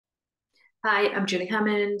Hi, I'm Julie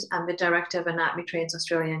Hammond. I'm the Director of Anatomy Trains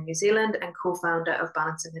Australia and New Zealand and co-founder of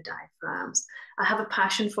Balancing the Diaphragms. I have a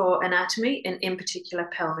passion for anatomy and in particular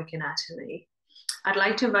pelvic anatomy. I'd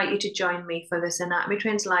like to invite you to join me for this Anatomy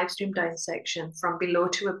Trains livestream dissection from below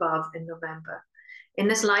to above in November. In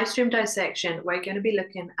this livestream dissection, we're going to be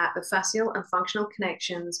looking at the fascial and functional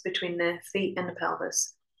connections between the feet and the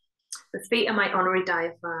pelvis. The feet are my honorary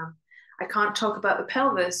diaphragm. I can't talk about the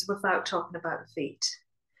pelvis without talking about the feet.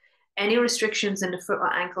 Any restrictions in the foot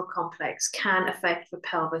or ankle complex can affect the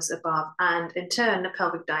pelvis above and, in turn, the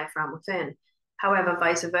pelvic diaphragm within. However,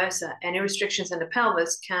 vice versa, any restrictions in the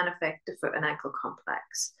pelvis can affect the foot and ankle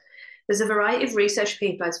complex. There's a variety of research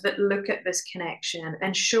papers that look at this connection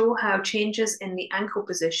and show how changes in the ankle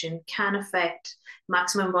position can affect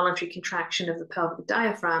maximum voluntary contraction of the pelvic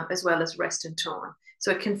diaphragm as well as rest and tone. So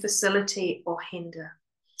it can facilitate or hinder.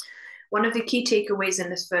 One of the key takeaways in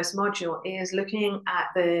this first module is looking at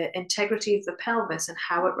the integrity of the pelvis and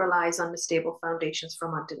how it relies on the stable foundations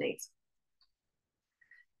from underneath.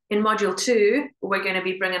 In module 2, we're going to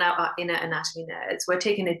be bringing out our inner anatomy nerds. We're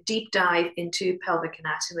taking a deep dive into pelvic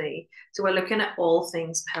anatomy. So we're looking at all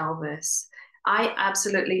things pelvis. I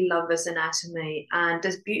absolutely love this anatomy, and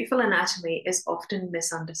this beautiful anatomy is often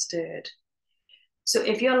misunderstood. So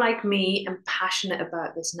if you're like me and passionate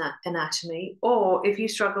about this anatomy, or if you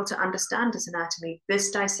struggle to understand this anatomy,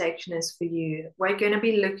 this dissection is for you. We're going to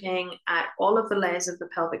be looking at all of the layers of the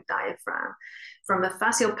pelvic diaphragm, from the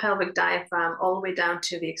fascial pelvic diaphragm all the way down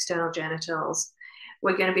to the external genitals.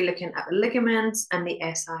 We're going to be looking at the ligaments and the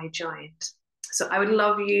SI joint. So I would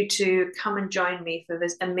love you to come and join me for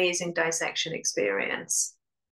this amazing dissection experience.